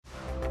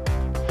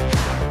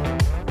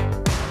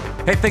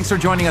Hey, thanks for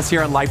joining us here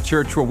at Life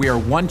Church, where we are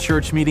one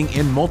church meeting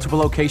in multiple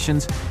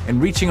locations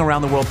and reaching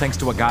around the world thanks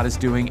to what God is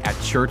doing at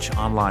Church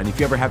Online. If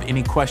you ever have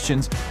any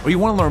questions or you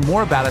want to learn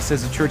more about us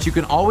as a church, you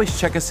can always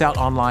check us out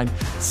online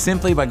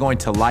simply by going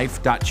to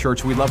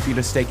life.church. We'd love for you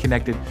to stay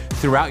connected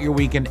throughout your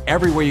weekend,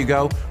 everywhere you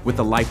go, with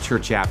the Life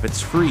Church app.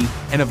 It's free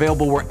and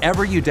available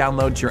wherever you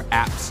download your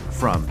apps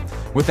from.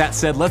 With that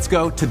said, let's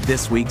go to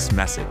this week's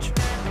message.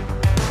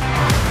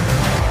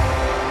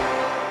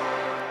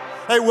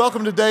 Hey,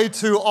 welcome today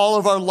to all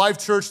of our Life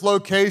Church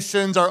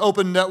locations, our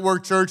open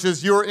network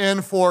churches. You're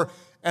in for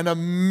an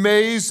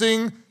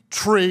amazing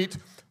treat.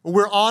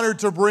 We're honored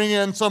to bring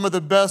in some of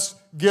the best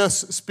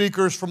guest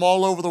speakers from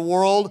all over the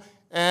world,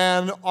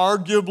 and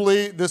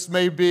arguably this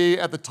may be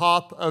at the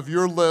top of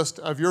your list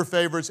of your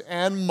favorites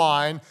and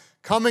mine.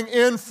 Coming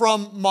in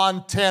from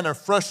Montana,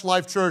 Fresh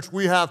Life Church,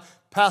 we have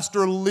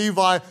Pastor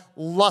Levi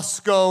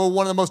Lusko,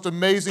 one of the most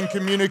amazing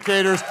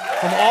communicators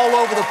from all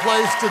over the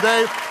place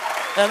today.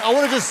 And I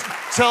want to just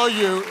tell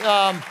you,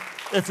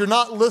 if you're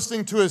not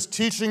listening to his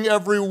teaching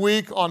every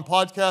week on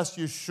podcast,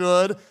 you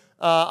should.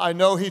 I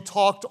know he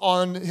talked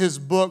on his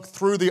book,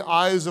 Through the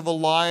Eyes of a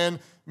Lion.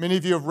 Many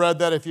of you have read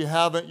that. If you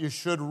haven't, you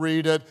should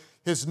read it.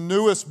 His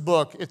newest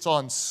book, it's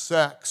on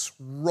sex,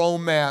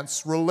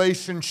 romance,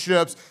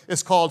 relationships.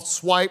 It's called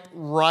Swipe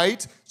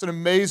Right. It's an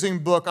amazing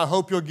book. I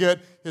hope you'll get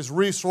his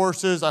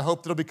resources. I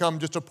hope that'll become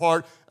just a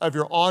part of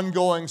your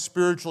ongoing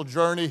spiritual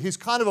journey. He's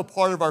kind of a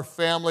part of our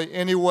family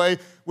anyway.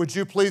 Would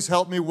you please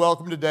help me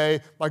welcome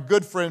today my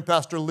good friend,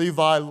 Pastor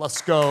Levi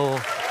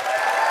Lusko.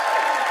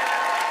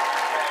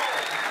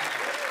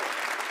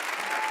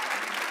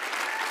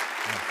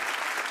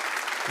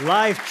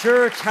 Life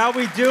Church, how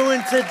we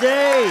doing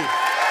today?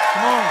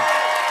 Come on.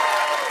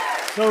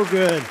 So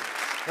good.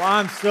 Well,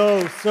 I'm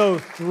so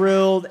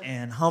thrilled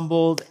and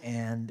humbled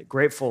and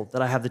grateful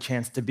that I have the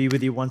chance to be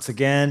with you once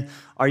again.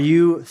 Are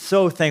you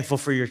so thankful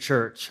for your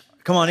church?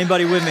 Come on,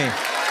 anybody with me?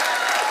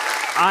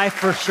 I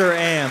for sure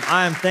am.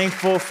 I am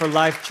thankful for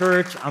Life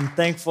Church. I'm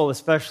thankful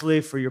especially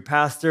for your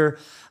pastor,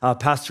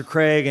 Pastor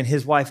Craig, and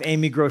his wife,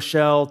 Amy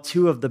Groeschel,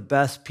 two of the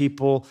best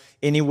people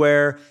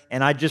anywhere.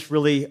 And I just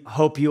really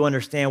hope you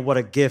understand what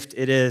a gift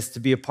it is to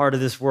be a part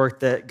of this work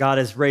that God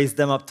has raised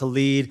them up to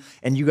lead.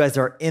 And you guys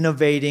are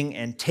innovating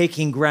and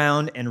taking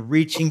ground and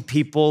reaching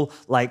people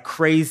like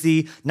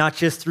crazy, not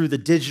just through the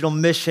digital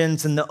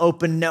missions and the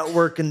open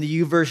network and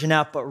the YouVersion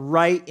app, but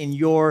right in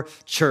your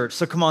church.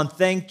 So come on,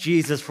 thank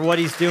Jesus for what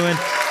he's doing.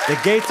 The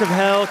gates of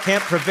hell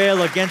can't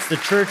prevail against the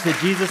church that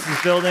Jesus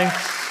is building.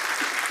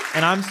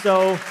 And I'm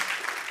so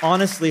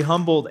honestly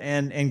humbled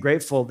and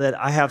grateful that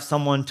I have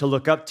someone to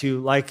look up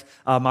to like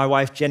my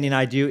wife Jenny and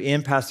I do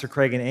in Pastor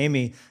Craig and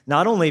Amy,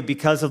 not only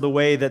because of the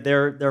way that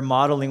they're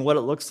modeling what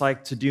it looks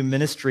like to do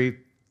ministry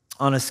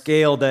on a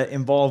scale that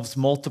involves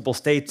multiple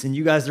states, and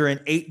you guys are in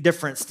 8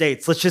 different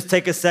states. Let's just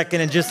take a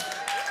second and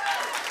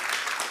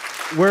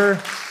we're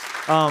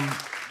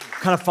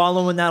kind of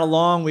following that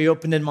along. We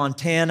opened in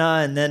Montana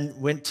and then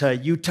went to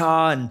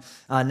Utah, and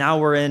now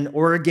we're in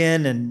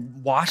Oregon and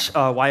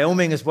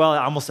Wyoming as well.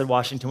 I almost said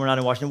Washington. We're not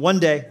in Washington. One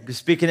day, just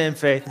speaking it in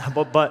faith,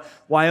 but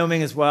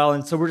Wyoming as well.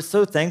 And so we're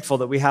so thankful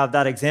that we have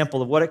that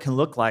example of what it can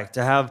look like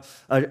to have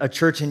a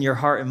church in your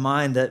heart and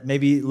mind that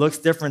maybe looks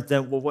different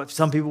than what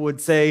some people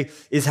would say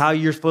is how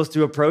you're supposed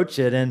to approach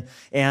it.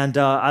 And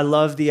I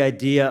love the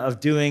idea of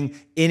doing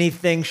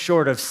anything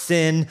short of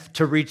sin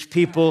to reach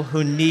people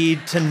who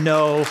need to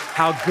know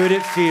how good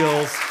it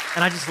feels.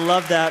 And I just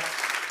love that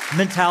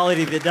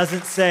mentality that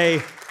doesn't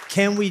say,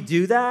 can we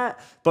do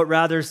that? But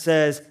rather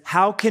says,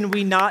 how can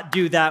we not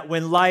do that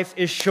when life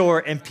is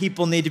short and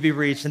people need to be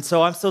reached? And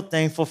so I'm so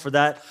thankful for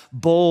that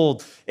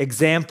bold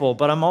example,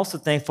 but I'm also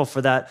thankful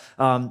for that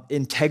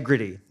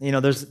integrity. You know,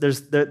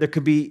 there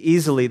could be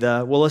easily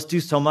let's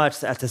do so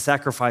much at the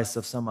sacrifice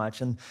of so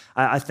much. And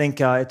I think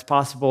it's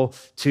possible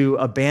to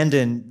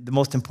abandon the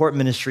most important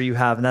ministry you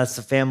have, and that's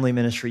the family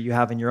ministry you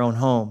have in your own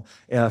home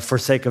for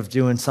sake of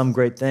doing some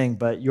great thing.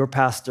 But your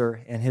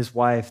pastor and his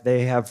wife,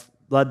 they have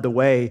led the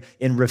way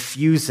in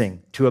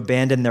refusing to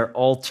abandon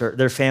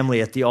their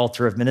family at the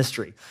altar of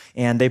ministry.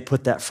 And they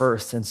put that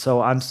first. And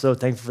so I'm so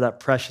thankful for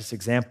that precious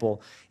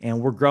example.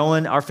 And we're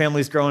growing, our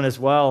family's growing as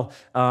well,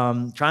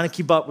 trying to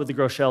keep up with the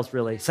Groeschels,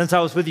 really. Since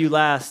I was with you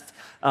last,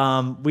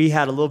 we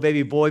had a little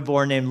baby boy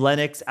born named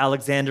Lennox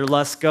Alexander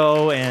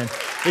Lusko, and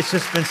it's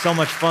just been so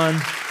much fun.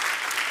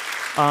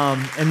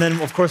 And then,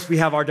 of course, we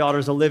have our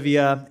daughters,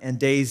 Olivia and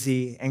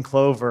Daisy and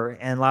Clover.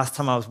 And last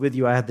time I was with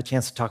you, I had the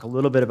chance to talk a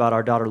little bit about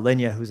our daughter,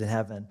 Linya, who's in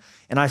heaven.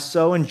 And I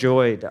so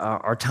enjoyed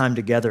our time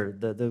together,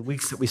 the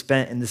weeks that we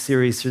spent in the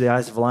series, Through the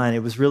Eyes of a Lion.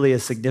 It was really a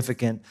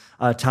significant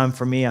time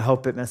for me. I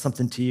hope it meant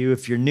something to you.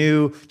 If you're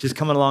new, just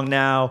coming along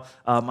now,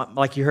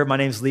 like you heard, my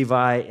name's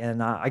Levi,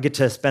 and I get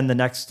to spend the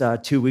next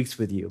 2 weeks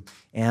with you.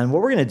 And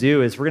what we're going to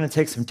do is we're going to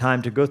take some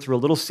time to go through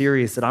a little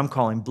series that I'm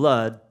calling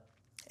Blood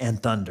and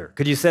Thunder.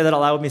 Could you say that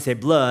out loud with me? Say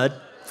blood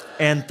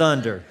and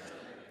thunder.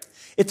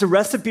 It's a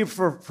recipe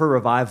for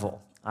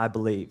revival, I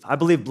believe. I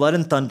believe Blood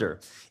and Thunder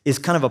is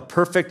kind of a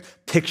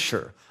perfect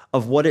picture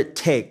of what it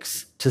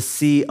takes to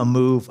see a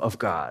move of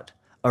God.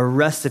 a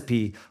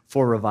recipe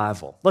for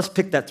revival. Let's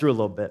pick that through a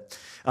little bit.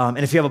 And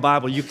if you have a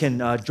Bible, you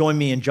can join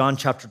me in John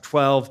chapter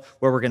 12,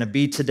 where we're going to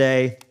be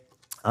today.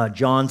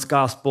 John's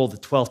Gospel, the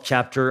 12th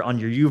chapter on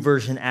your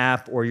YouVersion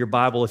app or your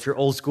Bible. If you're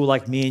old school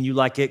like me and you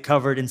like it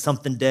covered in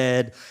something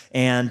dead.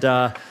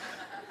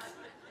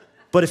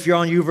 But if you're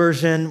on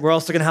YouVersion, we're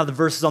also going to have the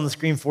verses on the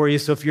screen for you.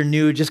 So if you're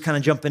new, just kind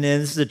of jumping in.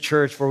 This is a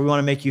church where we want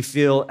to make you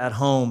feel at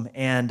home.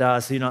 And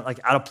so you're not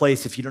like out of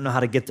place if you don't know how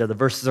to get there. The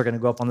verses are going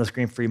to go up on the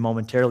screen for you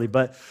momentarily.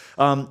 But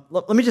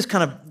let me just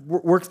kind of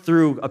work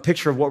through a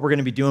picture of what we're going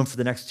to be doing for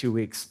the next 2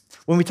 weeks.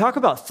 When we talk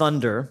about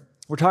thunder,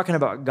 we're talking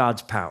about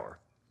God's power.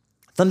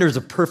 Thunder is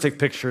a perfect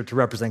picture to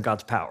represent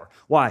God's power.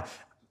 Why?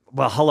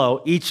 Well,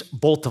 hello, each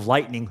bolt of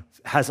lightning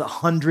has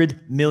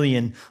 100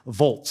 million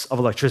volts of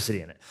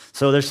electricity in it.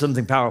 So there's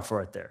something powerful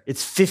right there.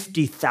 It's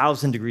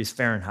 50,000 degrees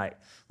Fahrenheit,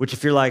 which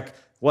if you're like,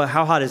 well,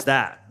 how hot is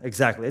that?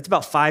 Exactly. It's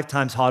about 5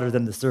 times hotter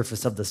than the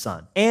surface of the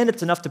sun. And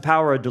it's enough to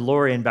power a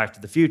DeLorean Back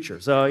to the Future.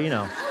 So,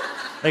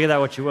 think of that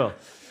what you will.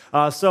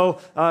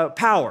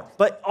 Power.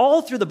 But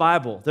all through the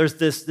Bible, there's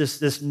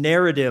this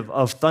narrative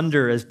of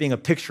thunder as being a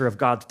picture of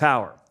God's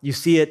power. You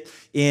see it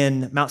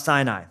in Mount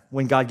Sinai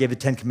when God gave the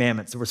 10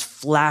 Commandments. There was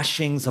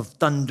flashings of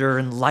thunder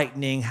and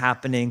lightning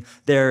happening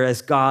there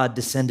as God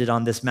descended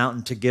on this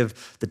mountain to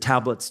give the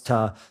tablets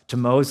to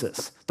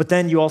Moses. But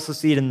then you also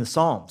see it in the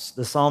Psalms.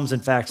 The Psalms, in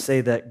fact,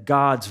 say that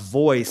God's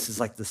voice is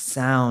like the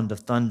sound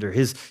of thunder.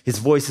 His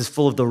voice is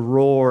full of the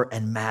roar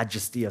and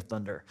majesty of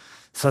thunder.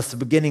 So that's the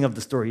beginning of the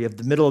story. You have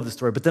the middle of the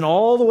story. But then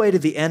all the way to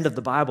the end of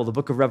the Bible, the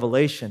book of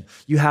Revelation,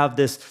 you have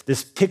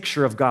this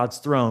picture of God's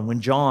throne when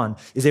John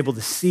is able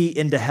to see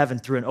into heaven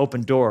through an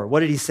open door. What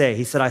did he say?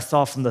 He said, I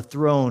saw from the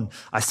throne,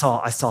 I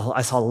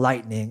saw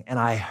lightning, and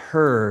I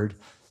heard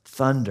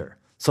thunder.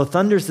 So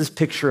thunder is this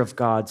picture of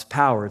God's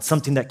power. It's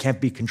something that can't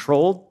be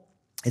controlled.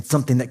 It's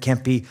something that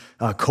can't be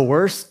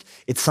coerced.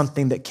 It's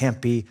something that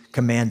can't be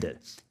commanded.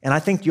 And I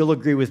think you'll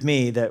agree with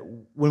me that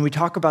when we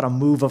talk about a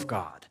move of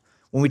God,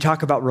 when we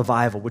talk about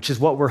revival, which is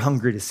what we're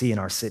hungry to see in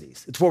our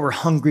cities, it's what we're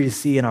hungry to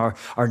see in our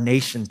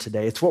nation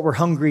today. It's what we're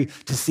hungry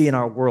to see in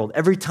our world.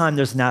 Every time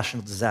there's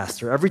national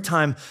disaster, every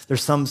time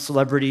there's some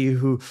celebrity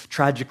who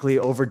tragically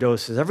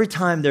overdoses, every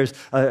time there's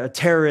a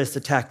terrorist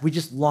attack, we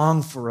just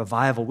long for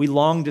revival. We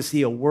long to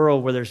see a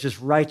world where there's just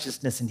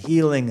righteousness and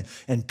healing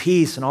and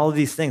peace and all of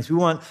these things. We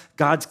want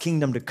God's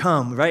kingdom to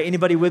come, right?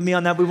 Anybody with me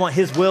on that? We want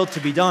his will to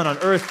be done on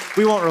earth.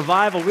 We want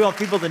revival. We want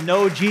people to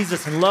know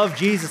Jesus and love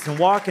Jesus and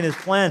walk in his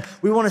plan.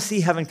 We want to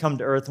see heaven come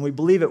to earth, and we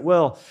believe it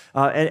will.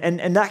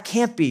 And that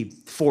can't be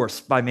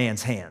forced by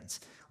man's hands.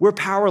 We're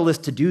powerless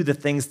to do the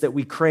things that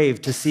we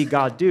crave to see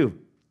God do.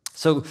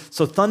 So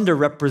thunder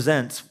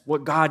represents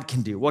what God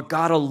can do, what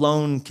God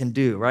alone can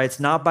do, right? It's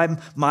not by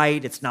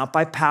might, it's not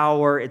by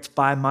power, it's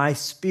by my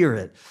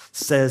spirit,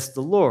 says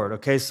the Lord,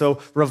 okay?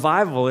 So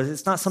revival,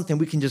 it's not something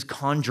we can just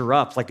conjure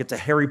up like it's a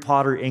Harry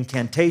Potter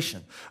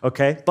incantation,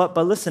 okay? But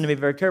listen to me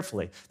very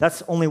carefully.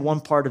 That's only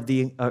one part of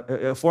the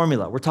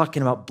formula. We're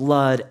talking about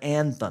blood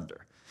and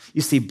thunder.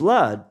 You see,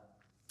 blood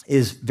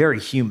is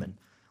very human.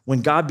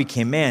 When God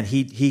became man,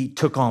 he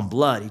took on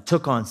blood, he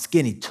took on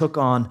skin, he took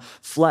on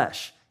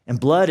flesh. And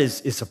blood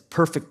is a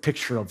perfect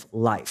picture of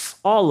life,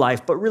 all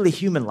life, but really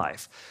human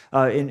life.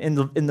 In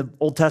the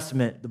Old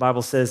Testament, the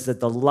Bible says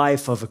that the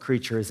life of a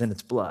creature is in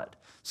its blood.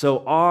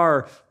 So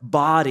our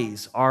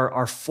bodies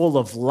are full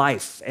of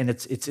life, and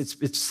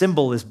its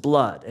symbol is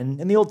blood.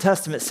 And in the Old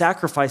Testament,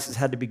 sacrifices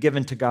had to be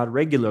given to God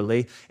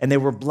regularly, and they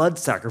were blood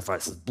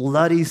sacrifices,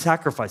 bloody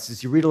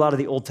sacrifices. You read a lot of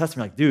the Old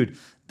Testament, like, dude,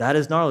 that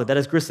is gnarly, that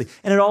is grisly.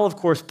 And it all, of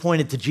course,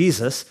 pointed to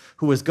Jesus,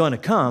 who was going to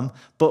come.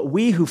 But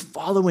we who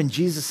follow in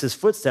Jesus'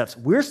 footsteps,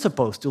 we're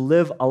supposed to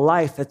live a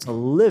life that's a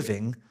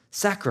living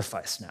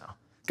sacrifice now.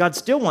 God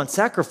still wants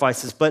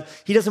sacrifices, but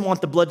he doesn't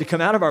want the blood to come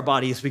out of our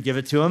body as we give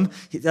it to him.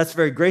 That's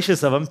very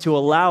gracious of him to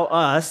allow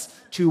us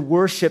to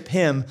worship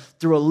him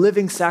through a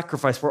living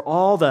sacrifice where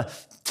all the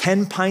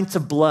 10 pints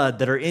of blood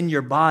that are in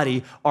your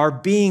body are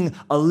being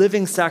a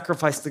living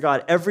sacrifice to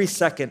God every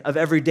second of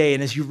every day.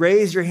 And as you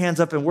raise your hands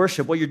up in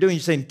worship, what you're doing,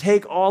 you're saying,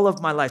 take all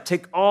of my life,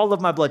 take all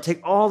of my blood, take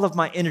all of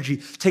my energy,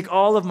 take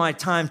all of my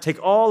time,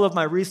 take all of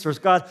my resource.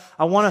 God,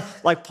 I want to,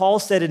 like Paul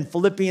said in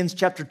Philippians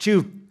chapter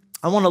 2,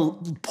 I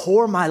want to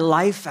pour my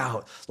life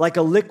out like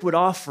a liquid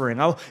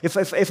offering.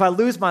 If I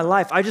lose my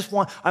life,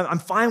 I'm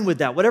fine with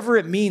that. Whatever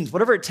it means,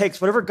 whatever it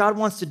takes, whatever God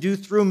wants to do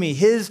through me,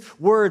 his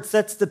word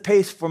sets the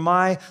pace for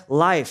my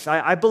life.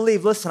 I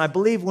believe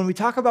when we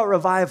talk about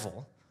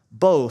revival,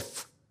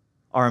 both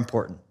are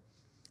important.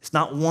 It's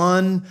not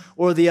one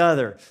or the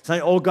other. It's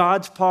not,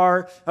 God's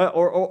part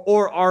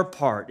or our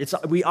part.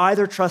 We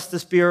either trust the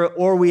Spirit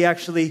or we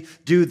actually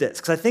do this.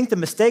 Because I think the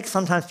mistake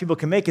sometimes people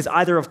can make is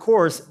either, of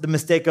course, the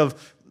mistake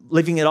of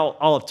leaving it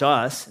all up to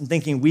us and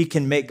thinking we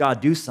can make God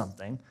do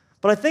something.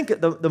 But I think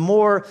the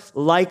more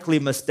likely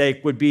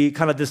mistake would be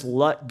kind of this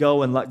let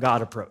go and let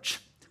God approach.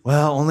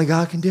 Well, only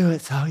God can do it,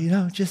 so,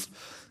 just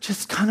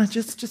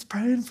just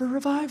praying for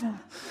revival.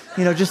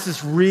 Just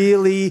this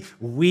really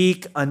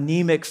weak,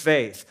 anemic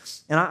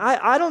faith. And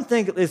I don't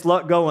think it's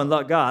let go and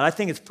let God. I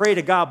think it's pray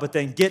to God, but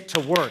then get to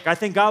work. I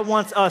think God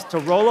wants us to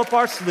roll up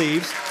our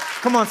sleeves.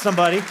 Come on,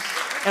 somebody.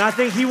 And I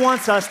think he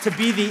wants us to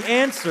be the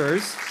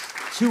answers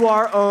to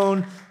our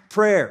own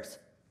prayers.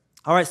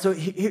 All right, so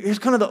here's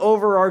kind of the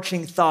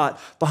overarching thought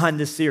behind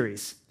this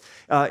series.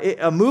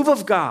 A move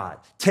of God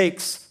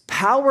takes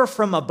power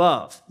from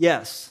above,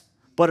 yes,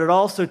 but it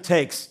also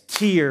takes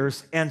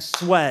tears and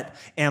sweat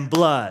and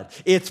blood.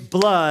 It's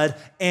blood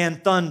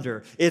and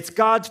thunder. It's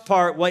God's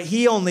part, what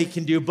he only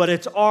can do, but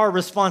it's our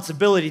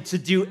responsibility to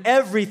do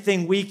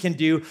everything we can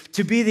do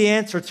to be the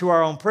answer to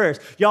our own prayers.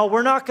 Y'all,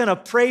 we're not gonna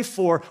pray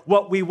for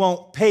what we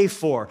won't pay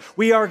for.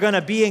 We are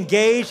gonna be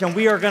engaged and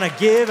we are gonna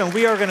give and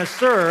we are gonna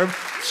serve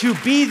to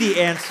be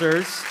the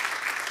answers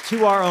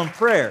to our own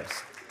prayers.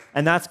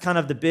 And that's kind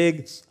of the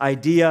big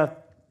idea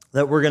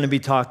that we're going to be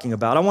talking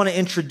about. I want to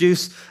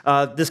introduce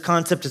this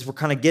concept as we're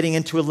kind of getting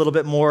into a little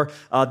bit more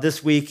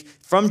this week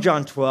from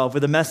John 12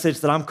 with a message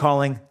that I'm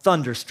calling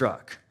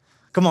Thunderstruck.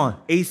 Come on,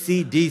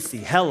 AC/DC,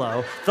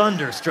 hello,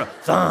 Thunderstruck,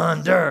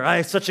 thunder.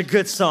 It's such a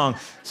good song.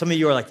 Some of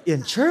you are like,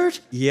 in church?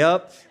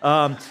 Yep.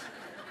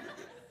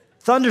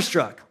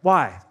 Thunderstruck,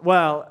 why?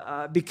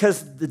 Well,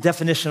 because the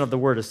definition of the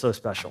word is so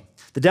special.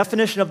 The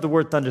definition of the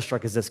word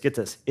thunderstruck is this, get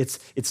this,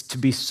 it's to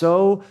be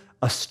so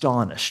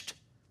astonished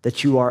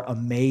that you are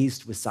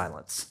amazed with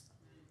silence.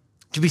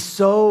 To be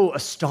so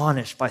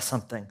astonished by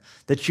something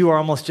that you are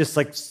almost just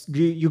like,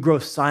 you grow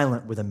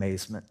silent with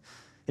amazement.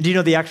 And do you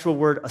know the actual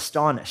word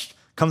astonished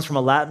comes from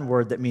a Latin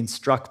word that means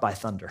struck by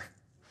thunder.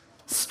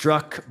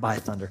 Struck by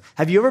thunder.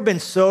 Have you ever been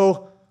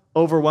so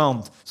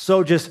overwhelmed,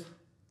 so just,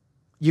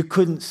 you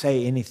couldn't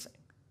say anything?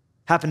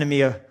 Happened to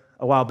me a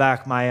while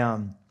back.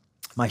 My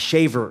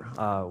shaver,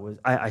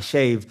 I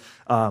shave,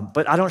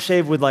 but I don't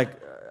shave with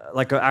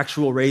like an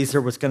actual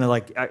razor was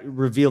gonna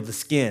reveal the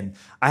skin.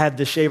 I have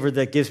the shaver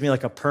that gives me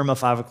like a perma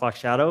 5 o'clock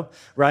shadow,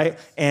 right?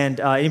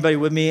 And anybody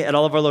with me at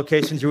all of our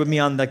locations? You're with me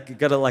on I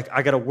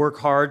gotta work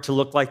hard to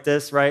look like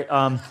this, right?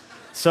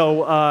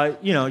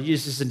 You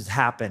just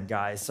happen,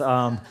 guys.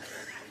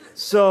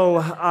 So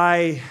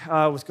I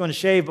was going to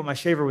shave, but my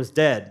shaver was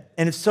dead.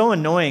 And it's so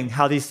annoying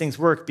how these things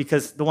work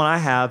because the one I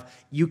have,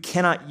 you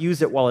cannot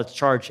use it while it's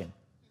charging.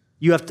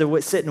 You have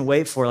to sit and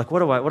wait for,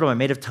 what am I,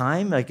 made of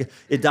time? Like,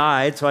 it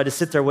died, so I had to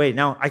sit there wait.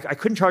 Now, I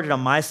couldn't charge it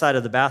on my side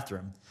of the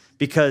bathroom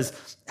because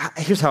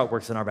here's how it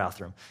works in our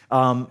bathroom.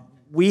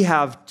 We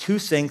have 2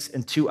 sinks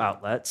and 2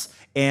 outlets,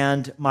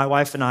 and my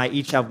wife and I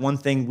each have one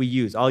thing we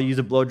use. I'll use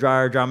a blow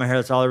dryer, dry my hair,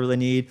 that's all I really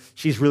need.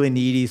 She's really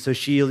needy, so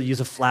she'll use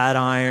a flat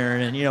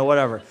iron and,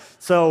 whatever.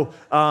 So,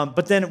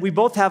 but then we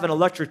both have an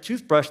electric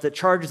toothbrush that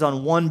charges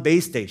on one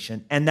base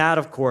station, and that,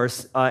 of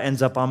course,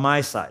 ends up on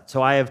my side.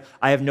 So I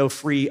have no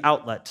free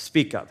outlet to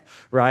speak of,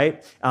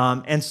 right?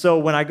 And so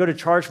when I go to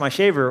charge my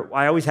shaver,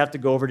 I always have to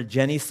go over to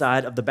Jenny's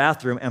side of the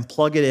bathroom and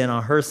plug it in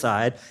on her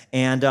side,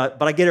 and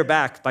but I get her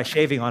back by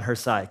shaving on her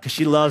side because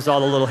she loves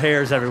all the little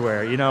hairs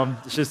everywhere.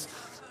 It's just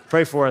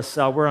pray for us.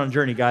 We're on a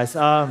journey, guys.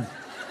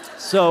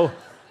 So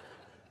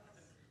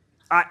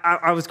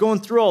I was going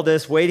through all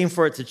this, waiting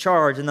for it to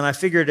charge, and then I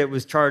figured it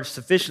was charged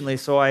sufficiently,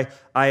 so I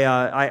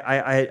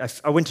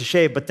went to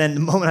shave, but then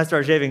the moment I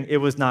started shaving, it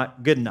was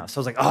not good enough. So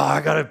I was like,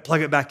 I gotta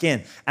plug it back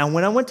in. And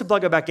when I went to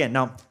plug it back in,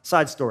 now,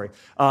 side story,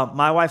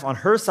 my wife on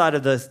her side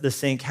of the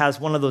sink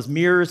has one of those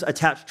mirrors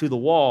attached to the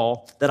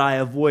wall that I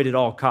avoid at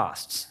all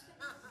costs.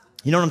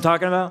 You know what I'm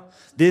talking about?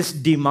 This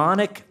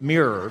demonic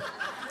mirror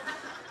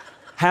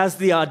has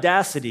the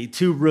audacity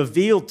to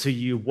reveal to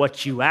you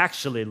what you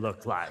actually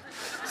look like.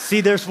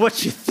 See, there's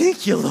what you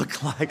think you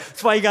look like.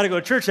 That's why you got to go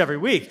to church every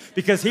week,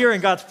 because here in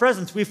God's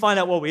presence, we find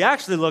out what we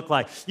actually look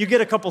like. You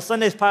get a couple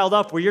Sundays piled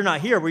up where you're not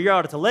here, where you're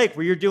out at the lake,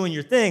 where you're doing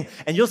your thing,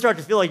 and you'll start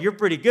to feel like you're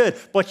pretty good,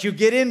 but you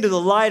get into the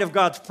light of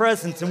God's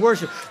presence and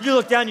worship. You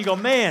look down and you go,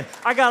 man,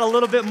 I got a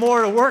little bit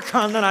more to work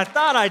on than I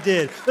thought I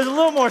did. There's a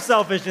little more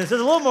selfishness.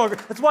 There's a little more.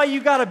 That's why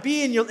you got to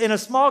be in a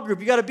small group.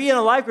 You got to be in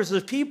a life group. So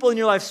there's people in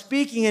your life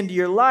speaking into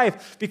your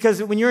life,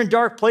 because when you're in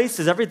dark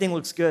places, everything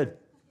looks good.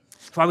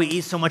 That's why we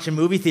eat so much in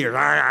movie theaters.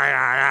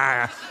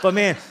 But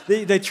man,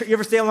 you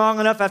ever stay long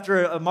enough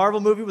after a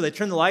Marvel movie where they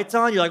turn the lights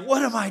on? You're like,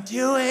 what am I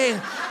doing?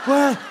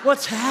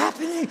 What's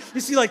happening?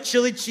 You see like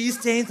chili cheese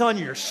stains on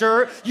your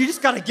shirt. You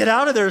just got to get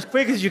out of there as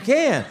quick as you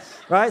can,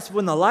 right? So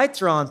when the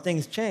lights are on,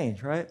 things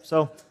change, right?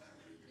 So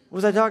what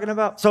was I talking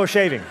about? So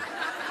shaving.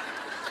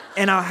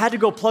 And I had to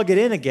go plug it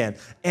in again.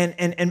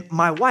 And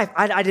my wife,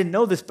 I didn't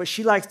know this, but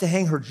she likes to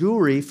hang her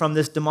jewelry from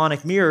this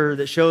demonic mirror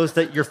that shows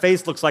that your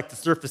face looks like the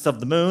surface of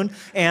the moon.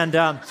 And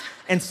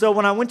so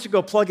when I went to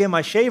go plug in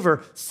my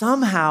shaver,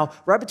 somehow,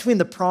 right between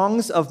the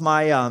prongs of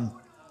my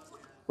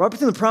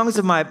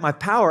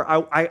power,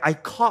 I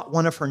caught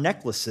one of her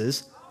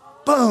necklaces.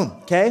 Boom,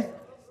 okay?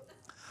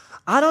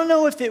 I don't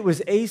know if it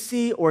was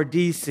AC or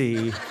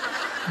DC,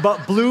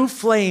 but blue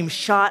flame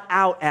shot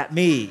out at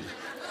me.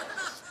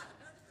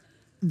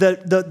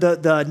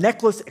 The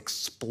necklace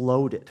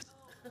exploded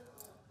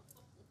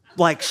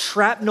like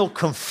shrapnel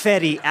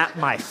confetti at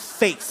my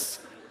face.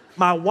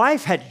 My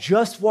wife had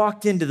just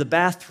walked into the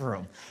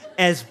bathroom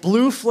as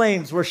blue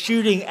flames were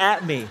shooting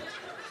at me.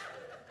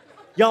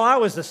 Y'all, I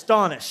was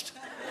astonished.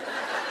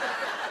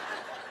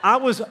 I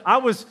was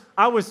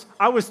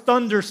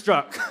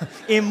thunderstruck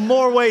in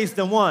more ways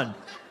than one.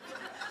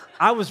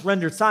 I was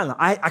rendered silent.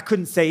 I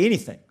couldn't say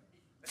anything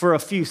for a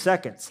few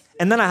seconds.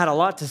 And then I had a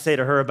lot to say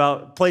to her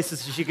about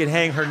places she could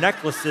hang her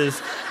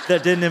necklaces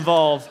that didn't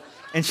involve.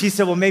 And she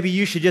said, well, maybe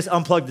you should just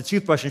unplug the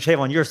toothbrush and shave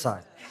on your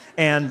side.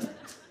 And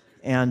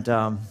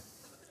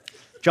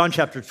John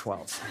chapter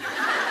 12.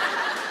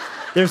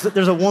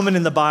 There's a woman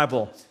in the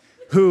Bible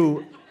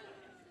who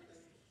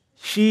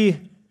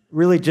she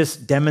really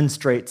just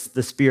demonstrates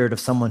the spirit of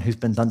someone who's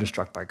been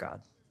thunderstruck by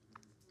God.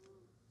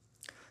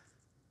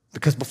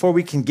 Because before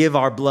we can give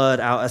our blood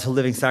out as a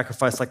living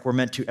sacrifice like we're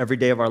meant to every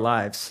day of our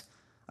lives,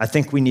 I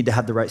think we need to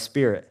have the right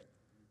spirit.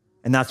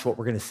 And that's what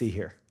we're going to see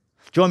here.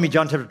 Join me,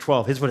 John chapter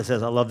 12. Here's what it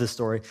says. I love this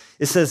story.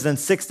 It says, then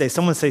 6 days.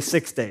 Someone say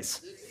 6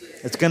 days.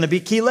 It's going to be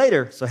key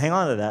later, so hang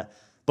on to that.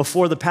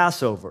 Before the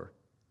Passover,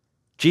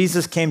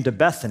 Jesus came to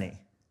Bethany.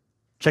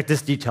 Check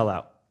this detail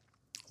out.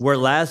 Where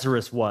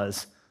Lazarus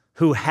was,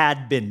 who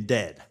had been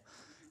dead.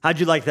 How'd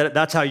you like that?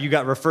 That's how you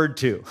got referred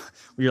to.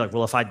 You're like,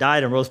 well, if I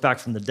died and rose back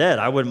from the dead,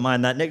 I wouldn't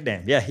mind that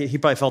nickname. Yeah, he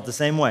probably felt the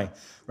same way,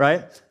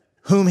 right?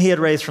 Whom he had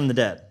raised from the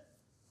dead.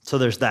 So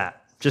there's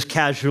that. Just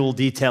casual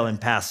detail in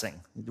passing.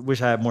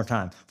 Wish I had more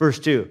time. Verse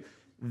 2,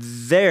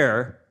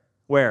 there,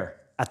 where?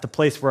 At the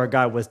place where a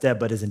guy was dead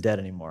but isn't dead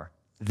anymore.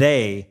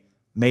 They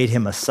made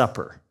him a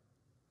supper.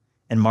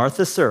 And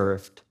Martha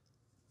served,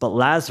 but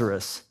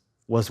Lazarus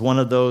was one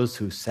of those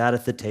who sat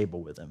at the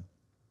table with him.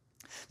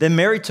 Then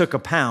Mary took a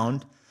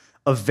pound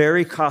of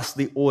very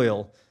costly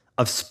oil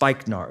of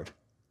spikenard,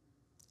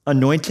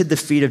 anointed the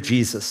feet of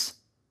Jesus,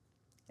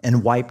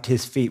 and wiped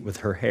his feet with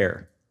her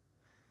hair.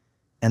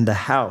 And the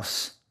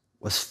house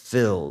was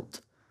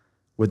filled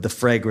with the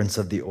fragrance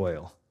of the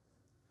oil.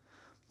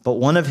 But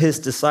one of his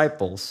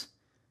disciples,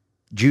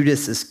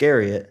 Judas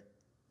Iscariot,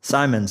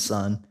 Simon's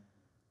son,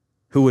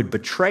 who would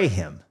betray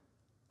him,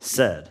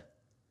 said,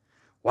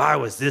 why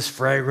was this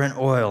fragrant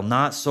oil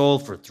not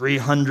sold for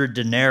 300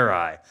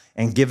 denarii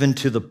and given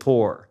to the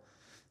poor?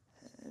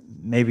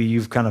 Maybe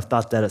you've kind of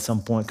thought that at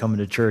some point coming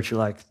to church. You're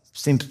like,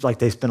 seems like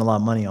they spend a lot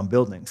of money on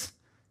buildings.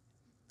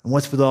 And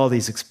what's with all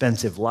these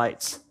expensive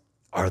lights?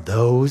 Are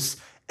those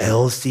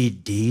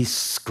LCD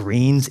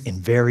screens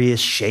in various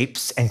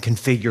shapes and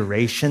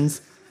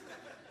configurations?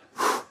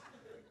 Whew,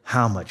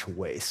 how much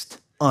waste.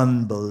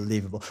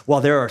 Unbelievable. While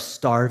there are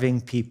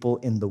starving people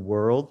in the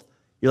world,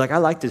 you're like, I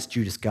like this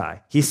Judas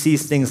guy. He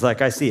sees things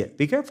like I see it.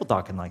 Be careful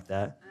talking like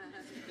that.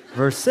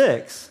 Verse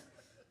 6,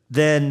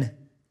 then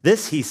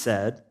this he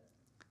said,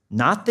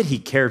 not that he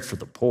cared for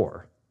the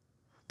poor,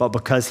 but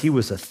because he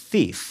was a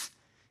thief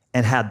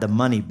and had the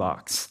money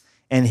box,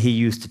 and he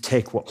used to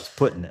take what was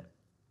put in it.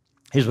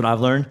 Here's what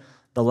I've learned.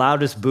 The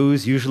loudest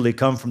boos usually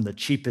come from the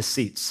cheapest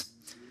seats.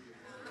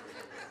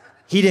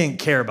 He didn't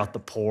care about the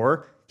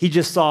poor. He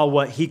just saw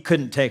what he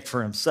couldn't take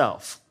for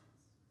himself.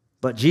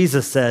 But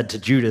Jesus said to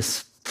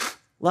Judas,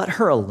 let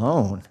her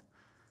alone.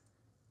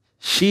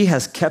 She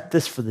has kept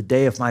this for the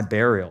day of my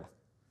burial.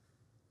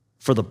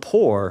 For the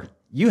poor,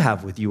 you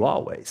have with you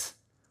always.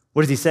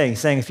 What is he saying? He's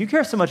saying, if you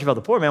care so much about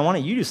the poor, man, why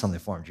don't you do something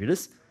for him,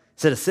 Judas?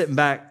 Instead of sitting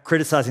back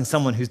criticizing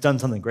someone who's done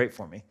something great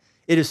for me.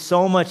 It is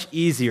so much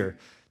easier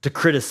to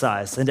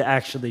criticize than to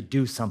actually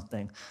do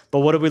something. But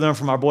what did we learn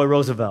from our boy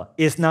Roosevelt?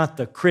 It's not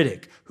the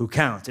critic who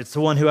counts. It's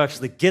the one who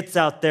actually gets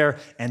out there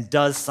and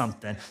does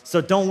something.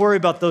 So don't worry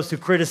about those who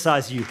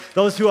criticize you.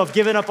 Those who have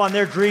given up on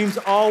their dreams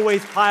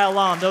always pile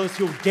on. Those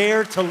who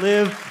dare to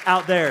live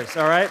out theirs,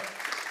 all right?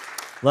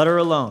 Let her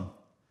alone.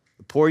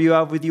 The poor you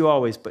have with you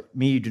always, but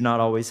me you do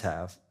not always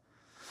have.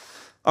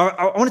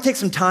 I want to take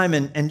some time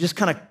and just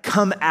kind of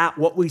come at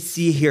what we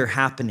see here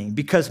happening,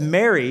 because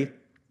Mary,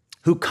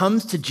 who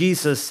comes to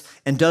Jesus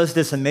and does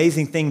this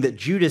amazing thing that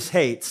Judas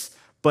hates,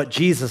 but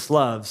Jesus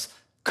loves,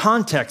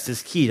 context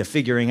is key to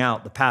figuring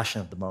out the passion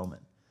of the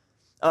moment.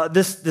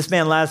 This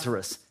man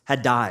Lazarus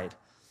had died,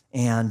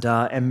 and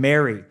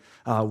Mary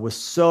was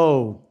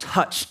so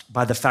touched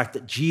by the fact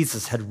that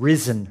Jesus had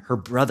risen her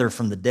brother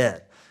from the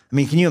dead. I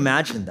mean, can you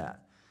imagine that?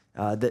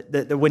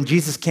 That when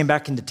Jesus came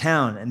back into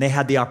town and they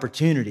had the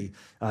opportunity,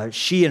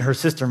 she and her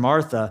sister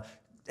Martha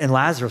and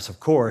Lazarus, of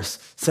course,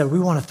 said, we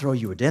want to throw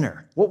you a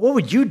dinner. What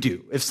would you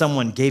do if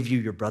someone gave you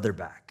your brother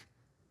back?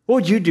 What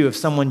would you do if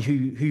someone who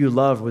you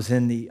loved was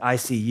in the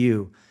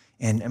ICU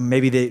and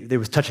maybe they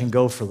was touch and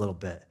go for a little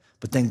bit,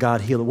 but then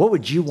God healed it? What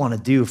would you want to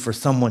do for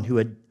someone who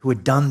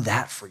had done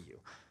that for you?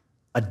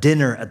 A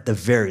dinner at the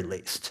very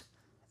least.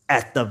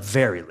 At the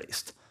very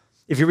least.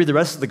 If you read the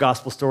rest of the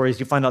gospel stories,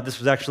 you find out this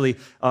was actually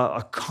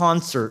a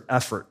concert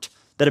effort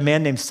that a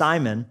man named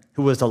Simon,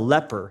 who was a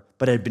leper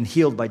but had been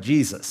healed by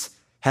Jesus,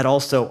 had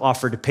also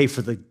offered to pay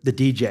for the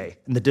DJ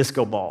and the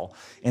disco ball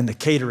and the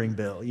catering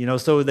bill. You know,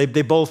 so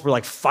they both were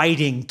like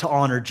fighting to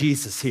honor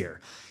Jesus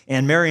here.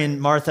 And Mary and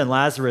Martha and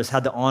Lazarus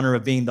had the honor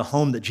of being the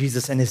home that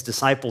Jesus and his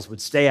disciples would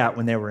stay at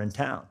when they were in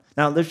town.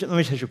 Now, let me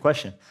ask you a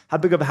question. How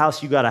big of a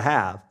house you got to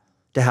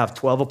have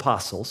 12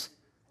 apostles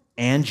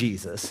and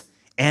Jesus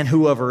and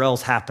whoever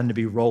else happened to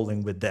be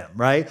rolling with them,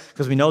 right?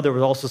 Because we know there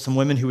was also some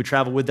women who would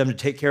travel with them to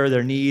take care of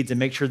their needs and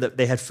make sure that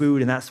they had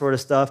food and that sort of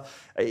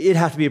stuff. It'd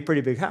have to be a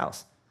pretty big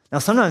house. Now,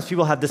 sometimes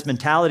people have this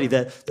mentality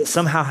that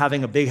somehow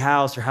having a big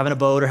house or having a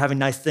boat or having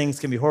nice things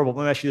can be horrible.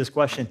 Let me ask you this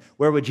question.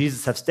 Where would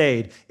Jesus have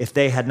stayed if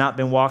they had not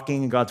been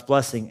walking in God's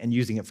blessing and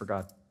using it for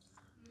God?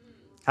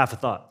 Half a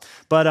thought.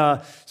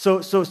 But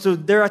so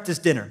they're at this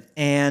dinner,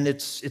 and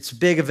it's a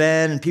big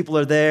event, and people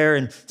are there,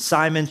 and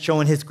Simon's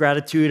showing his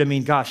gratitude. I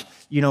mean, gosh,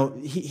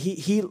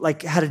 he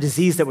like had a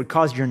disease that would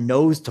cause your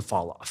nose to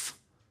fall off.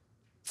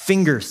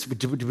 Fingers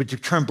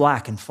would turn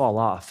black and fall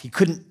off. He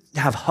couldn't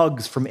have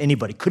hugs from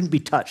anybody, couldn't be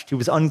touched. He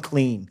was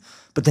unclean.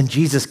 But then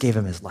Jesus gave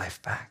him his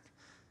life back.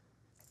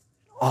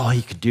 All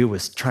he could do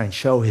was try and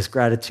show his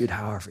gratitude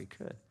however he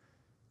could.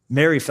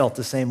 Mary felt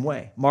the same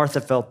way.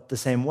 Martha felt the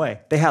same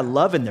way. They had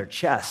love in their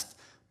chest,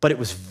 but it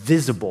was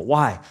visible.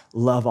 Why?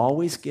 Love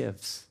always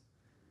gives.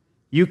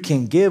 You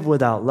can give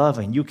without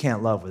loving. You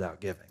can't love without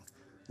giving.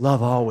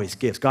 Love always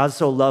gives. God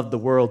so loved the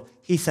world,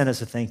 he sent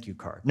us a thank you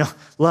card. No,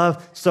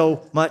 love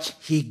so much,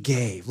 he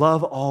gave.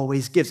 Love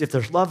always gives. If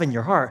there's love in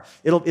your heart,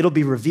 it'll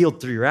be revealed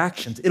through your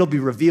actions. It'll be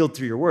revealed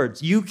through your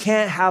words. You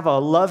can't have a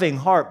loving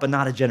heart, but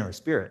not a generous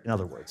spirit, in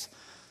other words.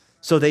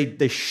 So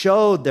they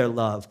showed their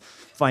love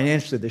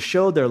financially. They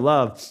showed their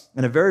love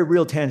in a very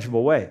real,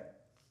 tangible way.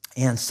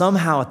 And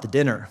somehow at the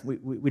dinner,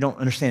 we don't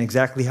understand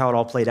exactly how it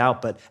all played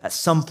out, but at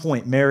some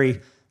point,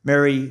 Mary,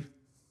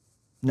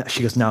 no,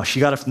 she goes, no. She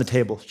got up from the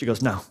table. She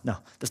goes, no,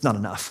 that's not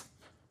enough.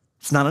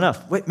 It's not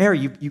enough. Wait, Mary,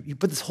 you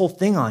put this whole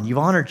thing on. You've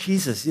honored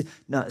Jesus.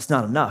 No, it's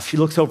not enough. She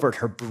looks over at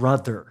her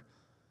brother,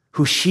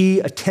 who she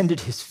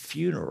attended his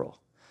funeral.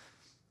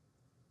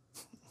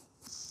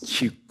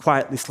 She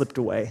quietly slipped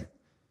away.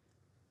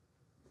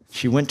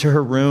 She went to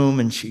her room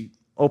and she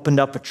opened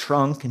up a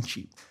trunk and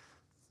she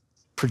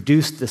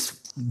produced this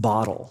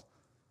bottle.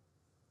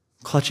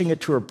 Clutching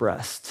it to her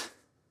breast,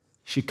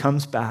 she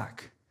comes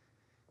back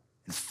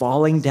and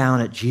falling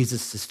down at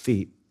Jesus'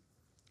 feet,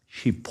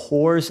 she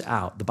pours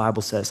out, the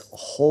Bible says, a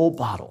whole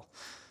bottle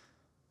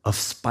of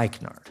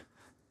spikenard.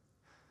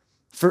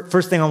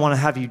 First thing I want to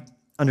have you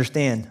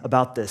understand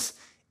about this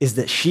is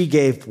that she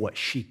gave what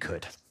she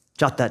could.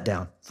 Jot that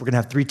down. We're going to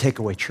have 3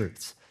 takeaway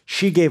truths.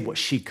 She gave what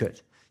she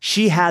could.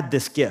 She had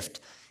this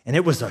gift, and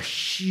it was a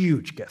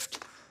huge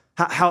gift.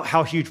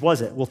 How huge was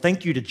it? Well,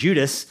 thank you to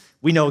Judas,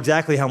 we know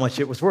exactly how much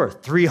it was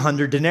worth,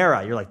 300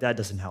 denarii. You're like, that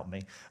doesn't help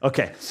me.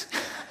 Okay.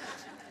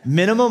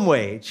 Minimum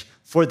wage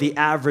for the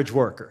average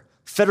worker.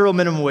 Federal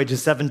minimum wage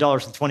is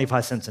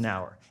 $7.25 an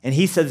hour. And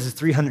he said this is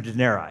 300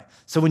 denarii.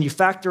 So when you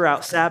factor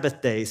out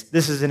Sabbath days,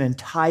 this is an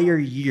entire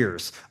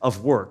year's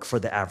of work for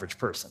the average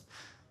person.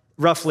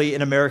 Roughly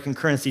in American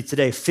currency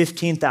today,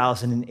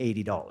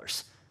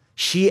 $15,080.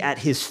 She at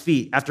his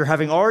feet, after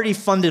having already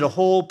funded a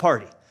whole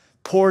party,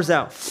 pours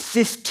out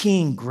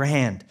 15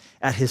 grand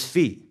at his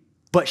feet.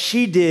 But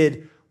she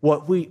did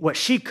what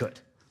she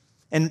could.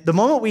 And the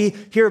moment we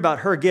hear about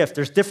her gift,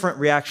 there's different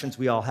reactions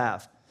we all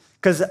have.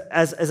 Because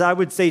as I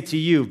would say to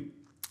you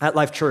at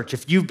Life Church,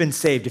 if you've been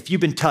saved, if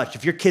you've been touched,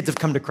 if your kids have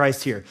come to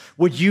Christ here,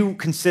 would you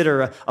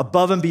consider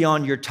above and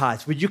beyond your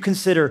tithes? Would you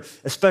consider,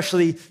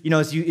 especially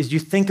as you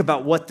think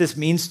about what this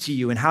means to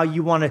you and how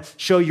you want to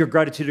show your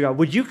gratitude to God,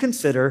 would you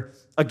consider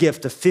a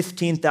gift of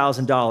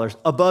 $15,000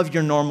 above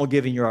your normal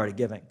giving you're already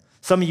giving?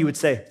 Some of you would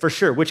say, for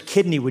sure, which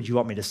kidney would you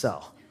want me to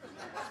sell?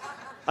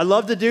 I'd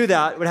love to do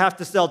that. Would have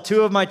to sell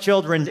 2 of my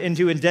children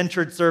into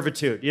indentured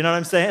servitude. You know what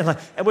I'm saying?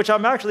 Which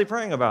I'm actually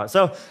praying about.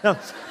 So no,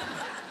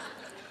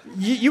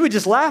 you would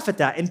just laugh at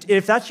that. And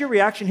if that's your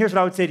reaction, here's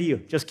what I would say to you.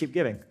 Just keep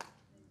giving.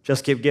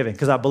 Just keep giving,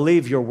 because I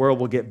believe your world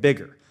will get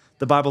bigger.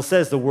 The Bible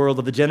says the world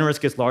of the generous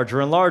gets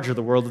larger and larger.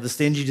 The world of the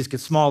stingy just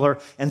gets smaller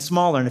and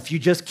smaller. And if you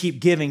just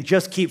keep giving,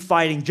 just keep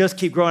fighting, just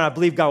keep growing, I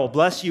believe God will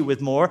bless you with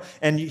more.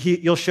 And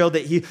you'll show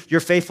that you're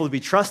faithful to be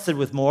trusted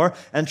with more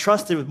and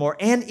trusted with more.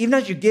 And even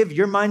as you give,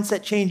 your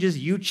mindset changes,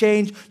 you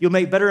change. You'll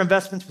make better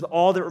investments with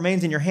all that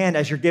remains in your hand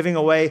as you're giving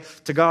away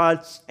to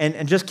God.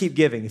 And just keep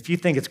giving. If you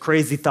think it's a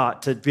crazy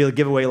thought to be able to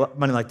give away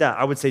money like that,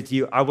 I would say to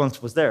you, I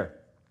once was there.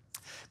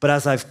 But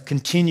as I've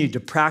continued to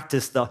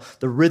practice the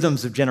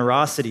rhythms of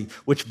generosity,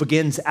 which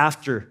begins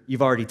after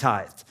you've already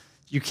tithed.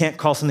 You can't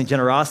call something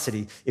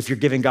generosity if you're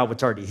giving God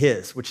what's already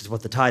his, which is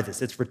what the tithe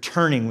is. It's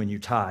returning when you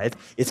tithe.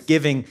 It's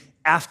giving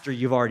after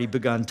you've already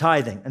begun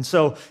tithing. And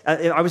so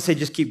I would say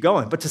just keep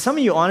going. But to some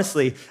of you,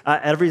 honestly,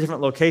 at every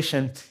different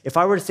location, if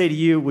I were to say to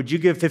you, would you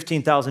give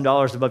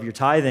 $15,000 above your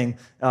tithing,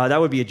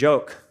 that would be a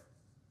joke,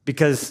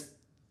 because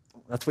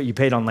that's what you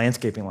paid on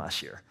landscaping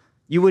last year.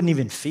 You wouldn't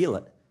even feel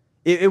it.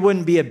 It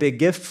wouldn't be a big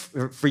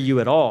gift for you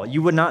at all.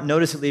 You would not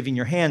notice it leaving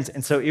your hands,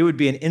 and so it would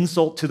be an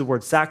insult to the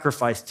word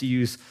sacrifice to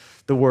use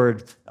the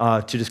word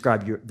to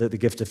describe the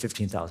gift of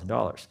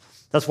 $15,000.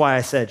 That's why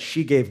I said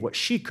she gave what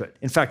she could.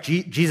 In fact,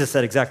 Jesus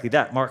said exactly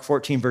that. Mark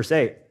 14, verse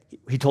 8,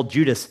 he told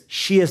Judas,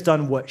 she has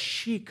done what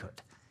she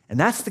could. And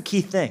that's the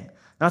key thing.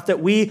 Not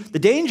that the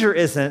danger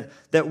isn't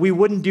that we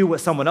wouldn't do what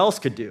someone else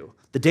could do.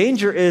 The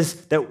danger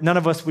is that none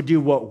of us would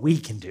do what we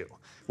can do.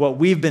 what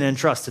we've been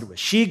entrusted with.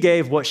 She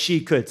gave what she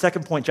could.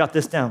 Second point, jot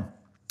this down.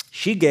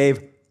 She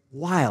gave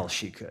while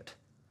she could.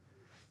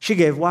 She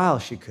gave while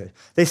she could.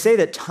 They say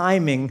that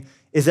timing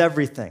is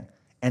everything.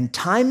 And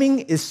timing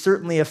is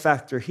certainly a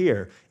factor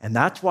here. And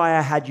that's why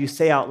I had you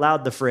say out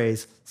loud the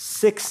phrase,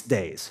 6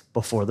 days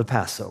before the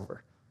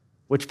Passover.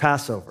 Which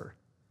Passover?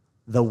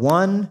 The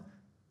one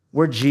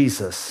where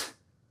Jesus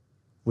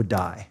would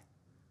die.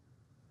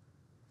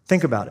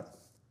 Think about it.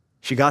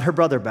 She got her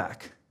brother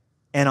back.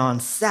 And on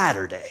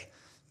Saturday,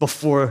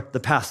 before the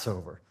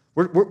Passover,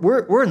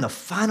 we're in the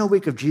final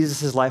week of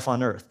Jesus' life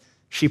on earth.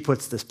 She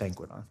puts this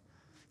banquet on.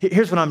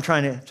 Here's what I'm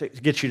trying to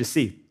get you to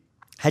see.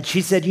 Had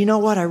she said, you know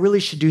what, I really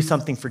should do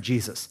something for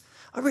Jesus.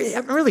 I'm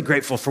really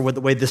grateful for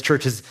the way this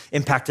church has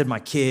impacted my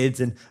kids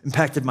and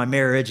impacted my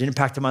marriage and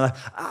impacted my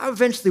life. I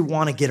eventually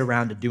want to get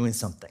around to doing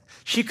something.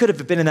 She could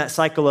have been in that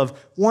cycle of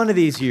one of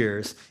these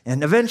years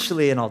and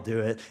eventually, and I'll do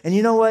it. And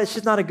you know what? It's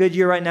just not a good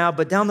year right now,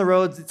 but down the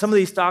road, some of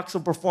these stocks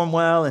will perform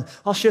well and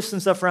I'll shift some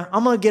stuff around.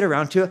 I'm going to get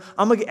around to it.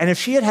 And if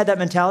she had had that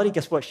mentality,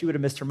 guess what? She would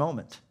have missed her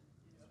moment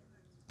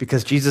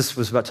because Jesus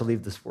was about to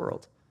leave this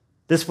world.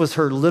 This was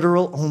her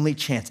literal only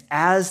chance.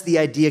 As the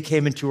idea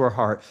came into her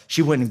heart,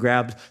 she went and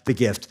grabbed the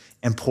gift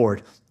and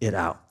poured it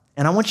out.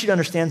 And I want you to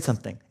understand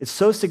something. It's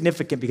so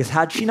significant because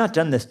had she not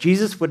done this,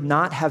 Jesus would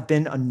not have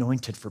been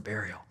anointed for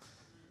burial.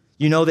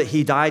 You know that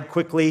he died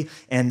quickly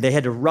and they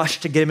had to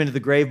rush to get him into the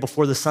grave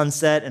before the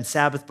sunset and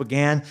Sabbath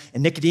began.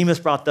 And Nicodemus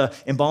brought the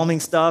embalming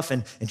stuff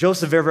and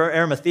Joseph of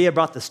Arimathea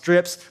brought the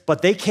strips,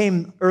 but they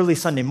came early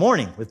Sunday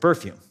morning with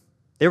perfume.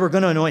 They were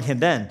going to anoint him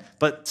then,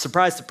 but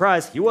surprise,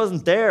 surprise, he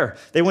wasn't there.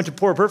 They went to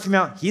pour perfume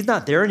out. He's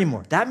not there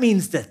anymore. That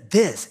means that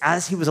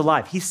as he was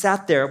alive, he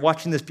sat there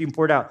watching this being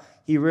poured out.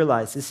 He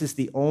realized this is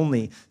the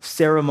only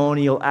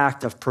ceremonial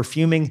act of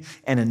perfuming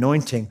and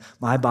anointing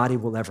my body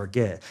will ever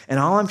get. And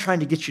all I'm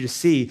trying to get you to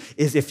see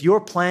is if you're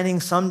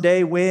planning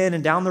someday when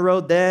and down the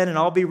road then, and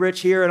I'll be rich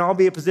here and I'll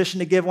be in a position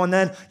to give one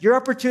then, your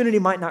opportunity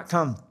might not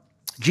come.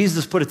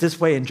 Jesus put it this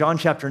way in John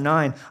chapter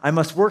 9, I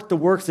must work the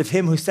works of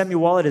him who sent me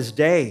while it is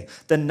day.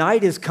 The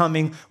night is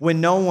coming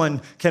when no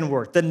one can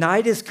work. The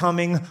night is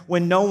coming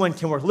when no one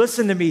can work.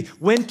 Listen to me,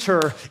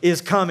 winter is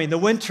coming, the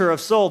winter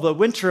of soul, the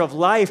winter of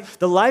life.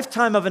 The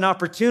lifetime of an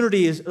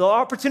opportunity the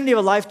opportunity of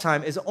a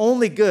lifetime is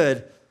only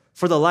good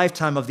for the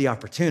lifetime of the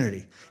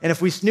opportunity. And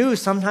if we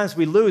snooze, sometimes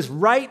we lose.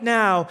 Right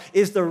now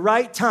is the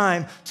right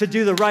time to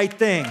do the right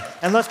thing.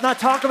 And let's not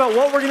talk about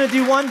what we're going to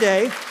do one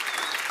day,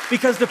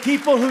 because the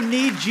people who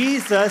need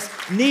Jesus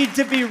need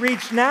to be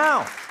reached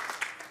now.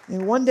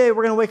 And one day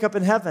we're going to wake up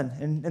in heaven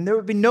and there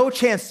would be no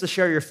chance to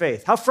share your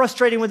faith. How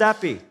frustrating would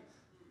that be?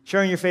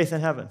 Sharing your faith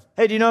in heaven.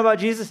 Hey, do you know about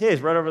Jesus? Yeah,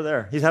 he's right over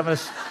there. He's having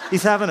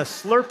a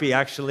Slurpee,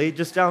 actually,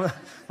 just down,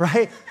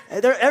 right?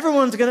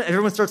 Everyone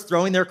starts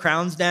throwing their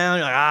crowns down.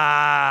 You're like,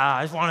 I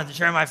just wanted to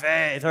share my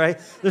faith, right?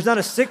 There's not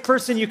a sick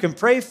person you can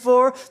pray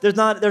for. There's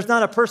not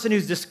a person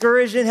who's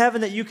discouraged in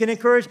heaven that you can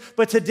encourage,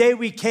 but today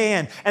we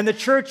can. And the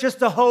church is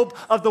the hope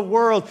of the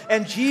world.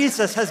 And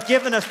Jesus has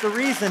given us the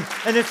reason,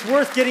 and it's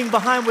worth getting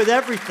behind with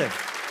everything.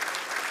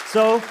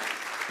 So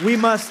we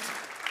must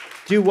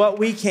do what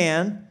we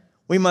can.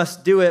 We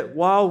must do it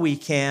while we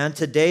can.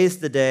 Today's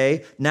the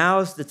day.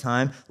 Now's the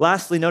time.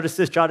 Lastly, notice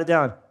this, jot it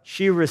down.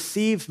 She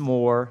received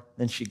more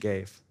than she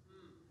gave.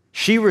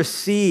 She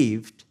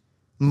received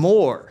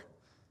more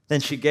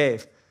than she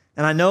gave.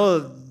 And I know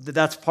that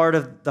that's part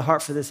of the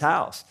heart for this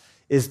house,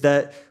 is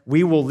that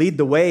we will lead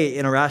the way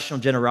in irrational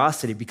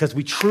generosity because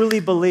we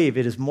truly believe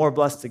it is more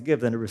blessed to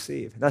give than to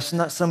receive. That's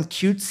not some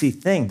cutesy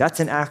thing.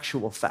 That's an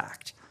actual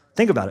fact.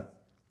 Think about it.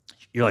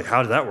 You're like,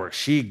 how did that work?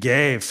 She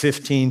gave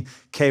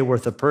 $15K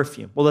worth of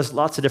perfume. Well, there's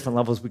lots of different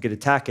levels we could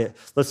attack it.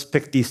 Let's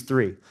pick these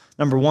three.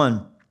 Number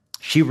one,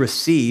 she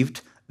received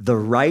the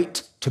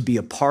right to be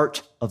a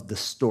part of the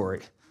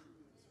story.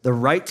 The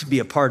right to be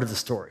a part of the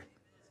story.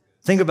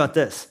 Think about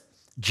this.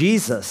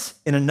 Jesus,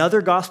 in another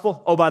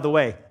gospel, oh, by the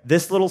way,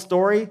 this little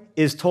story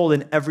is told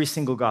in every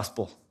single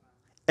gospel.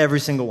 Every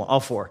single one, all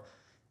four.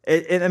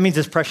 It means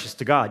it's precious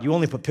to God. You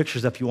only put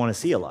pictures up you want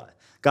to see a lot.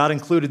 God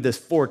included this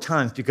 4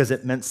 times because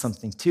it meant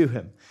something to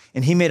him.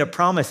 And he made a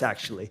promise,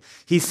 actually.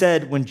 He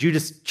said, when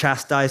Judas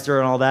chastised her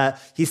and all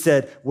that, he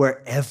said,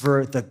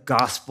 wherever the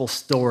gospel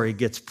story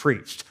gets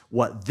preached,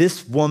 what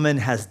this woman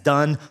has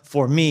done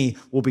for me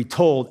will be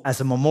told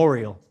as a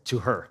memorial to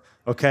her.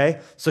 Okay?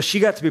 So she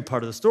got to be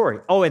part of the story.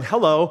 Oh, and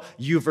hello,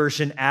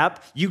 YouVersion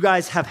app. You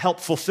guys have helped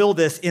fulfill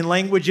this in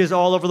languages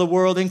all over the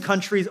world, in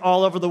countries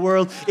all over the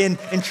world, in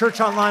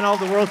church online all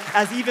over the world,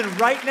 as even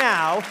right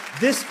now,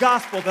 this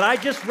gospel that I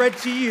just read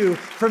to you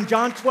from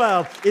John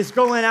 12 is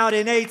going out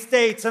in 8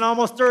 states and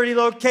almost 30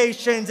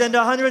 locations and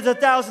to hundreds of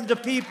thousands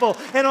of people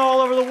and all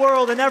over the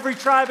world, in every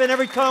tribe and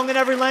every tongue and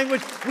every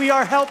language. We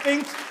are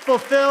helping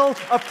fulfill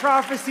a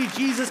prophecy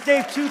Jesus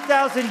gave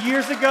 2,000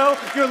 years ago.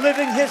 You're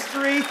living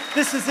history.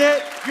 This is it.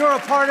 You're a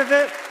part of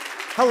it.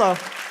 Hello.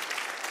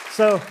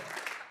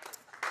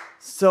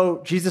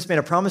 So Jesus made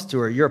a promise to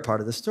her. You're a part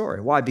of the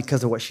story. Why?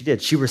 Because of what she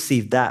did. She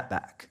received that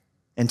back.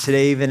 And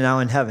today, even now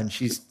in heaven,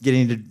 she's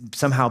getting to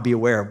somehow be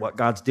aware of what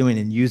God's doing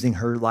and using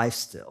her life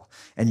still.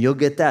 And you'll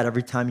get that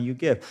every time you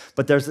give.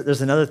 But there's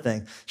another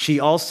thing. She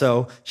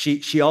also,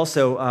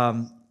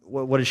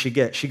 what did she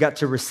get? She got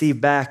to receive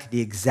back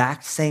the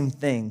exact same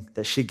thing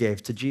that she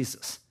gave to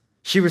Jesus.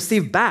 She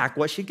received back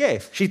what she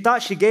gave. She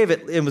thought she gave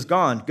it and was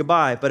gone,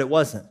 goodbye, but it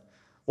wasn't.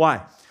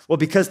 Why? Well,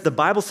 because the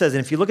Bible says,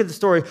 and if you look at the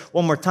story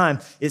one more time,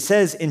 it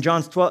says in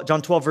John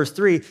 12, verse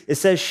 3, it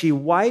says she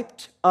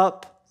wiped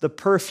up the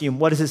perfume.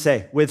 What does it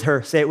say? With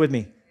her, say it with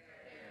me.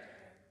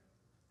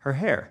 Her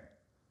hair.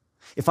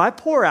 If I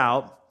pour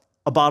out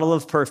a bottle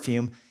of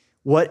perfume,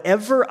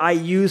 whatever I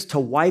use to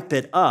wipe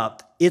it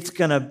up, it's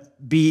gonna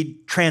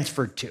be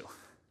transferred to.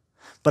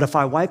 But if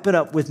I wipe it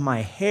up with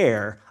my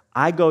hair,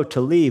 I go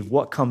to leave,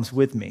 what comes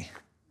with me?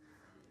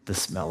 The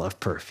smell of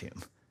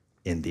perfume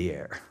in the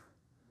air.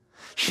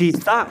 She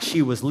thought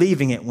she was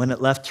leaving it when it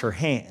left her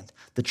hand.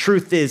 The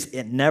truth is,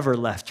 it never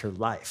left her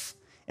life.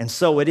 And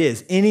so it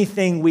is.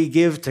 Anything we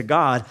give to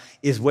God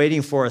is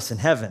waiting for us in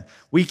heaven.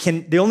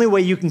 The only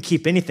way you can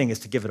keep anything is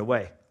to give it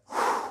away.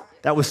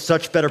 That was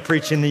such better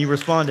preaching than you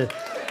responded.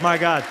 My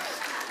God.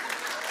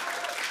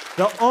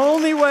 The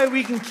only way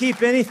we can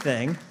keep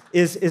anything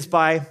is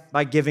by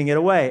giving it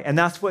away. And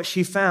that's what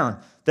she found.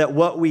 That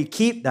what we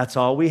keep, that's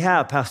all we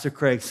have, Pastor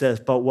Craig says.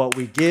 But what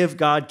we give,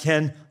 God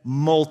can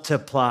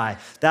multiply.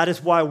 That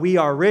is why we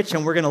are rich,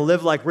 and we're going to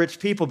live like rich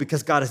people,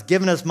 because God has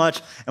given us much,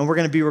 and we're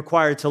going to be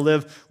required to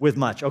live with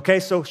much.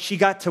 Okay, so she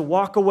got to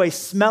walk away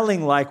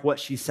smelling like what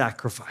she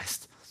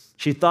sacrificed.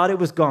 She thought it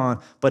was gone,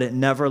 but it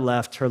never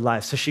left her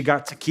life. So she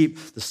got to keep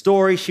the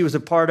story she was a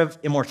part of,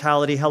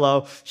 immortality,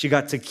 hello. She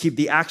got to keep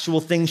the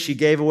actual things she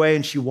gave away,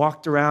 and she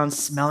walked around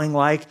smelling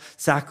like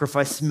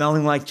sacrifice,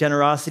 smelling like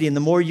generosity. And the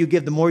more you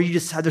give, the more you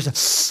just have, there's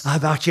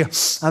about you.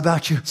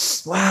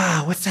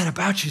 Wow, what's that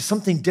about you?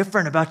 Something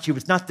different about you.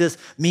 It's not this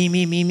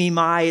me,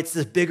 my. It's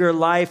this bigger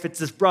life. It's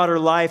this broader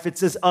life. It's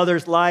this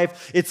other's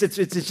life. It's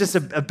just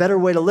a better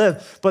way to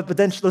live. But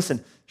then,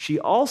 listen, she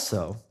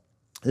also,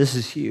 this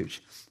is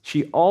huge.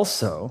 She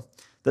also,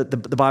 the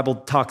Bible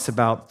talks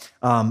about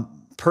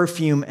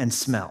perfume and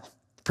smell.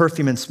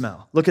 Perfume and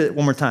smell. Look at it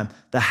one more time.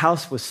 The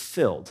house was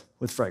filled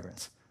with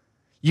fragrance.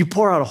 You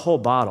pour out a whole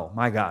bottle,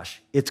 my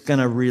gosh, it's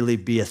gonna really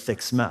be a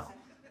thick smell.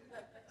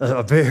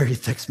 A very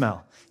thick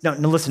smell. Now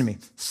listen to me.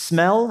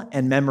 Smell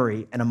and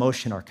memory and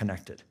emotion are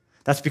connected.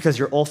 That's because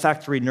your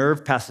olfactory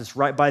nerve passes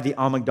right by the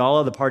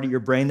amygdala, the part of your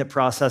brain that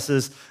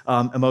processes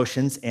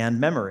emotions and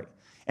memory.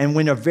 And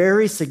when a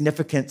very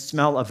significant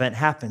smell event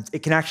happens, it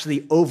can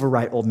actually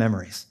overwrite old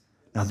memories.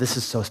 Now, this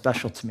is so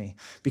special to me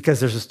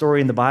because there's a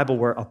story in the Bible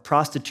where a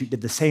prostitute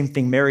did the same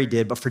thing Mary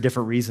did, but for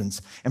different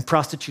reasons. And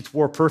prostitutes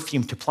wore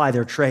perfume to ply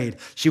their trade.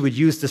 She would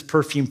use this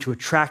perfume to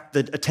attract the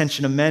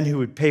attention of men who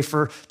would pay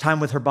for time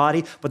with her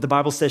body. But the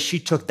Bible says she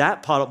took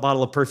that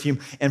bottle of perfume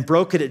and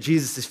broke it at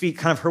Jesus' feet,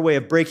 kind of her way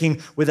of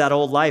breaking with that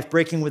old life,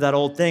 breaking with that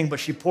old thing.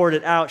 But she poured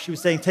it out. She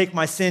was saying, take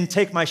my sin,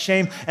 take my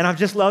shame. And I've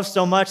just loved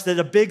so much that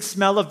a big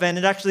smell event,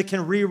 it actually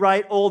can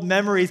rewrite old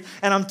memories.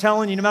 And I'm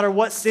telling you, no matter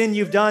what sin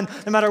you've done,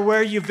 no matter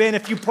where you've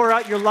been, if you pour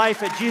out your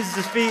life at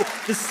Jesus' feet,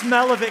 the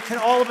smell of it can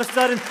all of a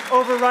sudden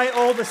overwrite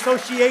old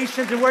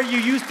associations, and where you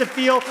used to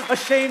feel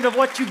ashamed of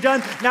what you've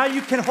done, now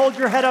you can hold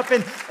your head up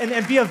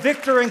and be a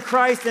victor in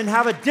Christ and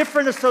have a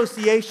different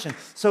association.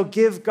 So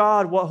give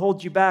God what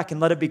holds you back and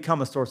let it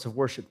become a source of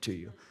worship to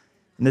you.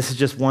 And this is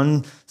just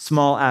one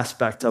small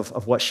aspect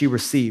of what she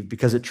received,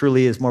 because it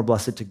truly is more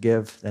blessed to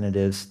give than it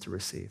is to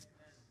receive.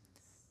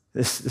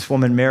 This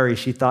woman, Mary,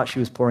 she thought she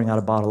was pouring out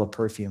a bottle of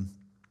perfume.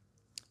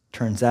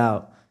 Turns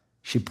out,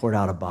 she poured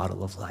out a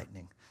bottle of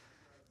lightning.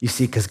 You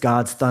see, because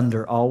God's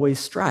thunder always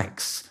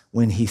strikes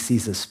when he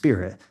sees a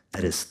spirit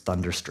that is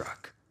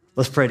thunderstruck.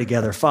 Let's pray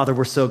together. Father,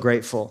 we're so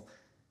grateful.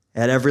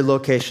 At every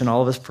location,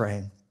 all of us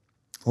praying.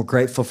 We're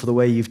grateful for the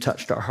way you've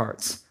touched our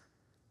hearts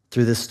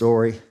through this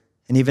story.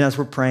 And even as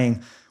we're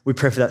praying, we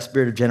pray for that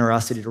spirit of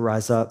generosity to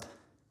rise up.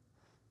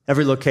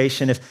 Every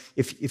location,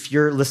 if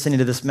you're listening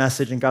to this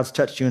message and God's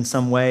touched you in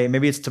some way,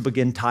 maybe it's to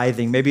begin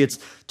tithing, maybe it's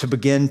to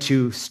begin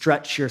to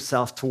stretch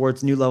yourself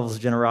towards new levels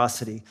of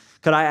generosity.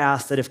 Could I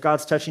ask that if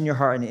God's touching your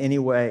heart in any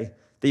way,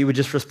 that you would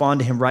just respond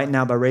to him right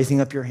now by raising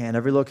up your hand,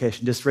 every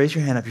location, just raise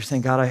your hand up. You're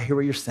saying, God, I hear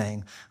what you're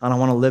saying, and I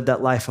want to live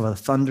that life of a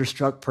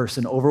thunderstruck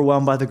person,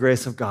 overwhelmed by the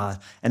grace of God,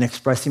 and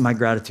expressing my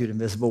gratitude in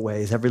visible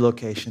ways. Every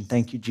location,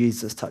 thank you,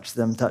 Jesus. Touch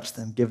them,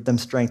 give them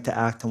strength to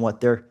act on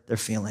what they're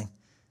feeling.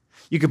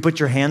 You can put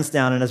your hands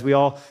down, and as we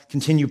all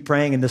continue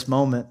praying in this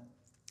moment,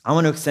 I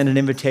want to extend an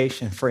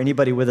invitation for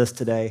anybody with us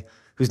today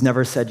who's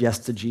never said yes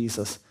to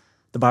Jesus.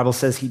 The Bible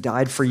says he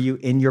died for you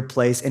in your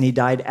place, and he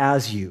died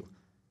as you.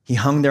 He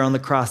hung there on the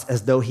cross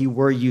as though he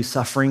were you,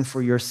 suffering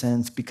for your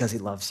sins because he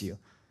loves you.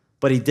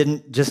 But he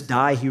didn't just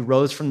die. He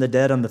rose from the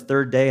dead on the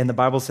third day, and the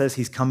Bible says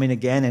he's coming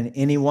again, and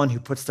anyone who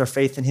puts their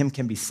faith in him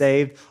can be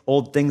saved.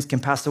 Old things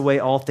can pass away.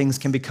 All things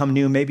can become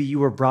new. Maybe you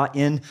were brought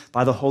in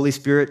by the Holy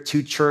Spirit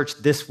to church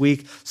this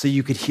week so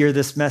you could hear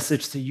this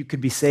message, so you could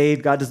be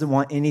saved. God doesn't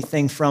want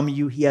anything from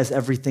you. He has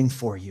everything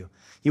for you.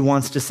 He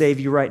wants to save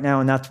you right now,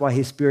 and that's why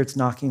his Spirit's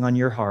knocking on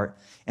your heart.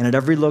 And at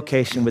every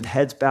location with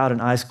heads bowed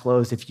and eyes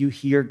closed, if you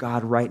hear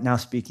God right now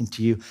speaking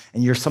to you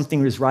and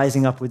something is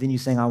rising up within you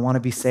saying, I want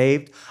to be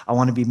saved, I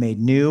want to be made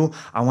new,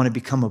 I want to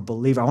become a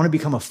believer, I want to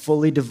become a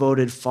fully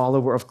devoted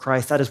follower of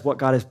Christ, that is what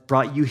God has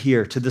brought you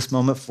here to this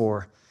moment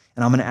for.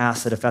 And I'm going to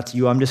ask that if that's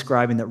you I'm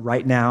describing, that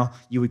right now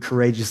you would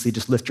courageously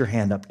just lift your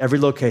hand up. Every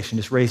location,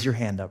 just raise your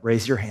hand up,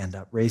 raise your hand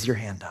up, raise your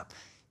hand up.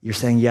 You're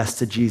saying yes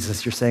to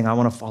Jesus. You're saying, I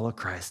want to follow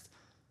Christ.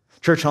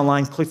 Church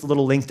Online, click the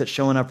little link that's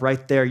showing up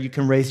right there. You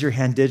can raise your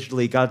hand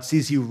digitally. God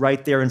sees you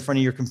right there in front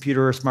of your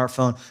computer or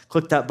smartphone.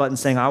 Click that button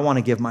saying, I want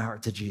to give my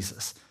heart to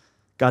Jesus.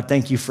 God,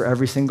 thank you for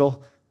every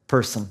single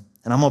person.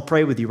 And I'm going to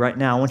pray with you right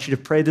now. I want you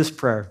to pray this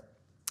prayer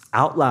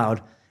out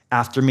loud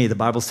after me. The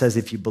Bible says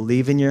if you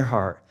believe in your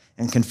heart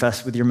and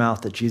confess with your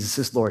mouth that Jesus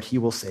is Lord, he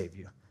will save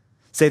you.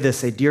 Say this,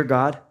 say, Dear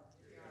God,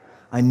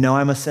 I know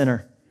I'm a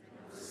sinner.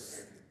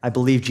 I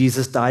believe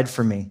Jesus died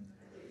for me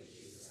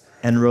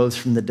and rose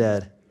from the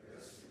dead.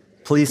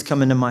 Please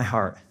come into my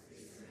heart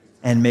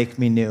and make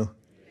me new.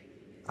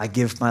 I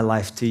give my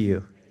life to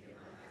you.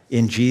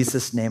 In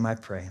Jesus' name I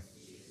pray.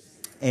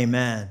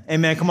 Amen.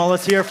 Amen. Come on,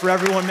 let's hear it for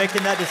everyone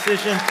making that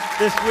decision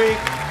this week.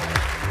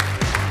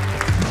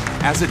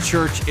 As a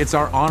church, it's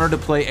our honor to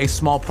play a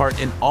small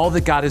part in all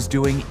that God is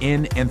doing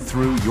in and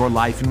through your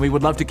life, and we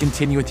would love to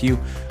continue with you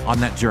on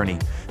that journey.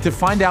 To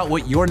find out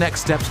what your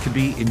next steps could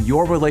be in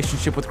your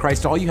relationship with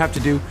Christ, all you have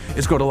to do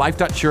is go to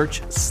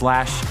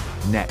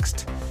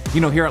life.church/next. You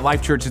know, here at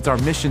Life Church, it's our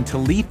mission to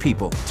lead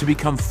people to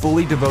become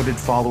fully devoted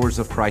followers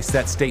of Christ.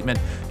 That statement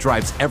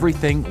drives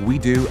everything we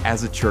do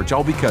as a church,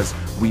 all because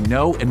we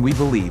know and we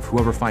believe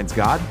whoever finds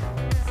God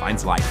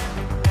finds life.